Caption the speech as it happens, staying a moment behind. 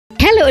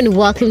Hello and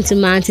welcome to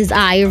Mantis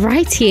Eye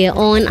right here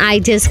on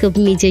iDesktop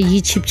Media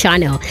YouTube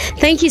channel.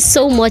 Thank you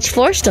so much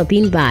for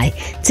stopping by.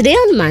 Today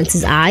on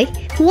Mantis Eye,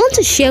 we want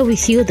to share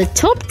with you the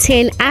top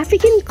 10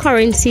 African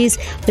currencies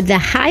with the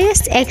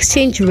highest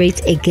exchange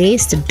rate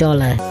against the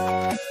dollar.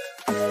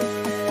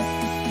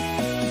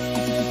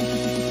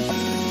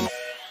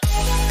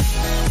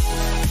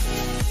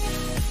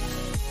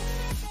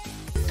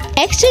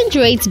 Exchange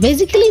rate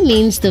basically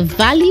means the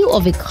value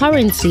of a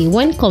currency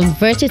when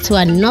converted to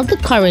another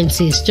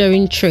currency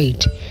during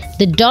trade.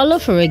 The dollar,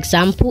 for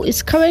example,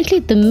 is currently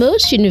the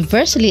most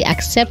universally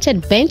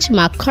accepted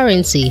benchmark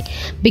currency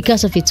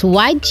because of its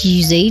wide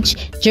usage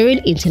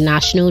during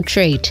international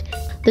trade.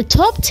 The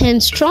top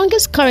 10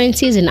 strongest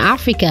currencies in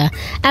Africa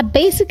are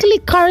basically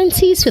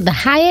currencies with the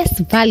highest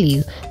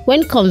value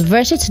when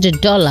converted to the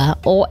dollar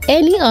or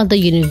any other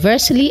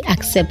universally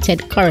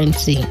accepted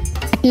currency.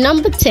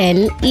 Number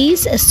 10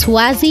 is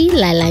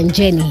Swaziland.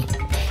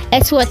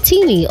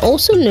 Eswatini,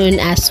 also known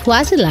as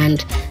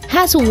Swaziland,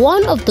 has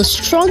one of the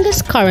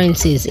strongest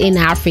currencies in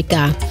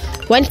Africa.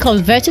 When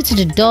converted to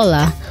the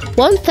dollar,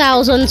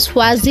 1,000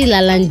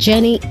 Swaziland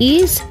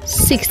is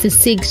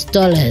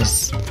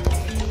 $66.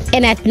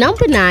 And at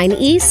number 9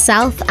 is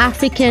South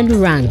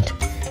African Rand.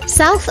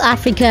 South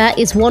Africa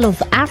is one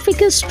of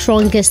Africa's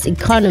strongest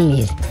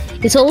economies.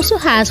 It also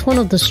has one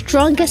of the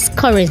strongest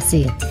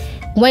currency.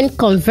 When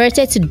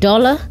converted to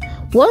dollar,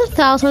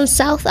 1,000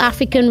 South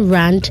African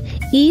Rand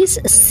is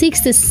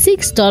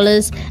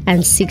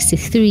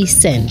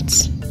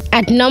 $66.63.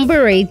 At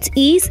number 8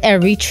 is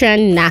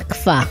Eritrean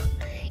Nakfa.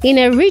 In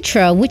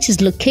Eritrea, which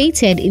is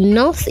located in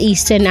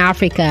northeastern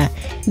Africa,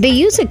 they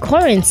use a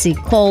currency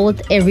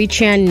called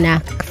Eritrean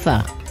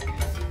Nakfa.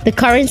 The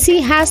currency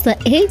has the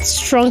 8th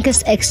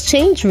strongest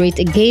exchange rate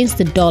against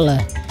the dollar.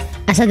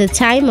 As at the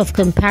time of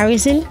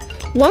comparison,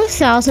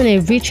 1,000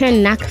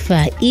 Eritrean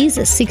Nakfa is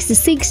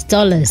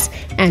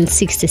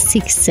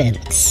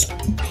 $66.66.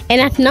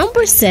 And at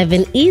number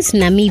 7 is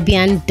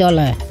Namibian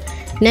dollar.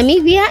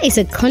 Namibia is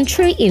a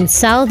country in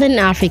southern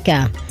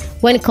Africa.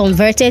 When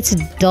converted to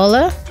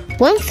dollar,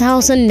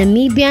 1,000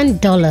 Namibian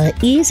dollar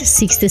is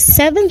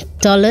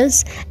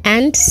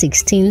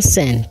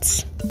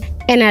 $67.16.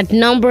 And at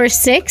number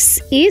 6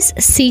 is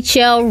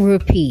Seychelles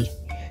rupee.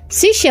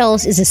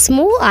 Seychelles is a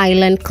small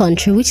island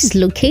country which is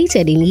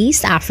located in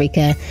East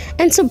Africa,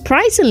 and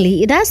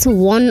surprisingly, it has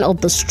one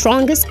of the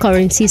strongest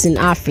currencies in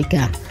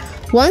Africa.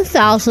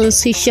 1,000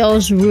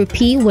 Seychelles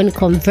rupee when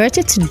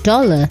converted to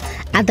dollar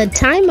at the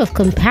time of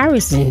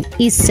comparison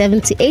is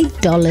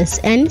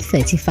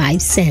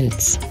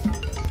 $78.35.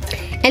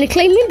 And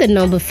claiming the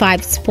number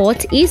 5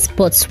 spot is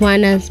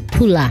Botswana's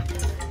Pula.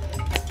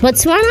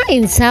 Botswana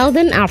in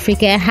southern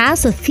Africa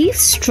has the 5th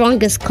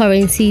strongest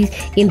currency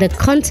in the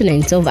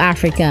continent of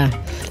Africa.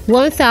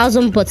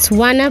 1,000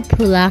 Botswana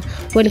Pula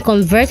when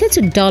converted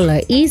to dollar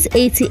is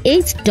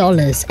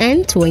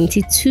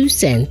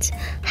 $88.22.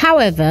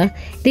 However,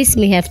 this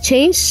may have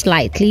changed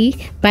slightly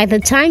by the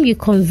time you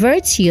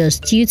convert yours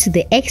due to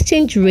the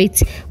exchange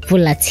rate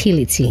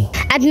volatility.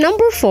 At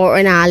number 4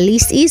 on our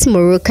list is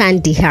Moroccan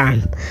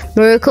dirham.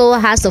 Morocco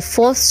has the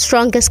 4th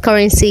strongest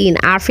currency in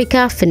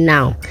Africa for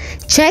now.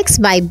 Checks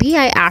by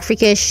BI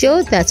Africa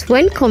show that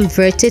when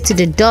converted to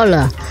the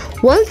dollar,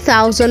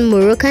 1,000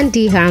 Moroccan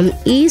dirham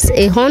is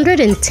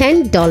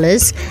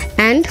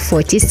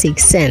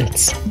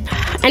 $110.46.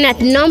 And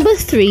at number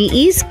 3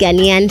 is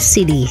Ghanaian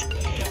Cedi.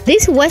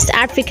 This West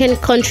African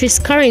country's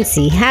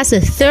currency has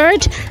the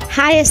 3rd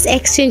highest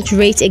exchange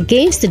rate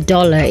against the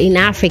dollar in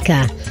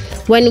Africa.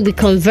 When we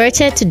convert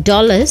it to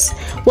dollars,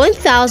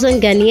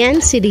 1,000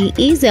 Ghanaian Cedi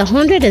is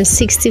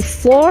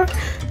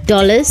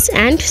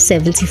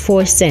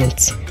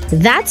 $164.74.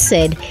 That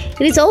said,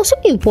 it is also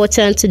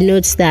important to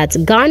note that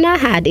Ghana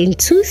had in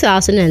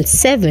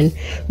 2007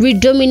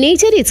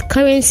 re-denominated its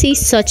currency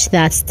such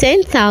that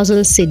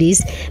 10,000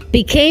 cedis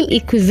became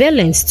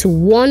equivalent to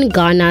 1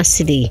 Ghana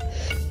Cedi.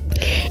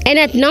 And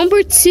at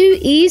number 2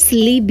 is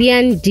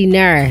Libyan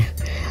dinar.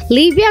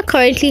 Libya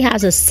currently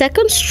has the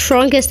 2nd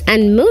strongest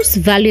and most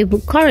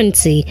valuable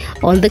currency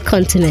on the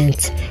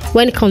continent.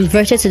 When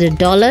converted to the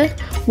dollar,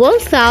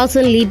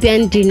 1,000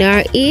 Libyan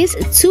dinar is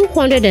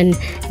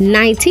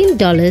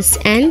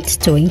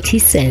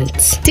 $219.20.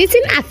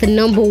 Sitting at the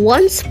number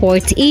 1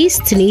 spot is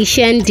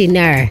Tunisian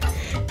dinar.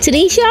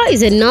 Tunisia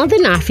is a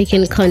northern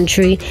African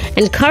country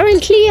and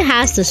currently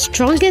has the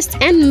strongest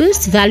and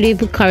most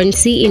valuable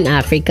currency in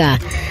Africa.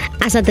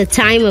 As at the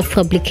time of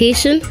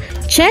publication,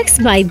 checks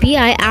by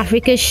BI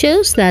Africa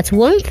shows that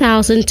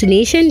 1,000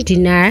 Tunisian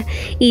dinar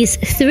is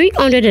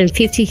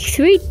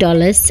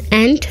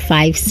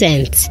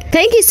 $353.05.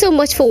 Thank you so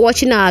much for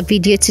watching our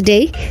video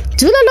today.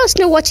 Do let us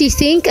know what you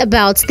think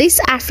about these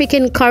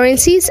African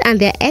currencies and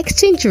their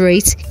exchange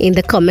rates in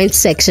the comment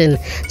section.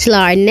 Till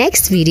our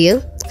next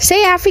video,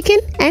 stay African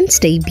and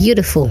stay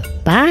beautiful.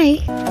 Bye.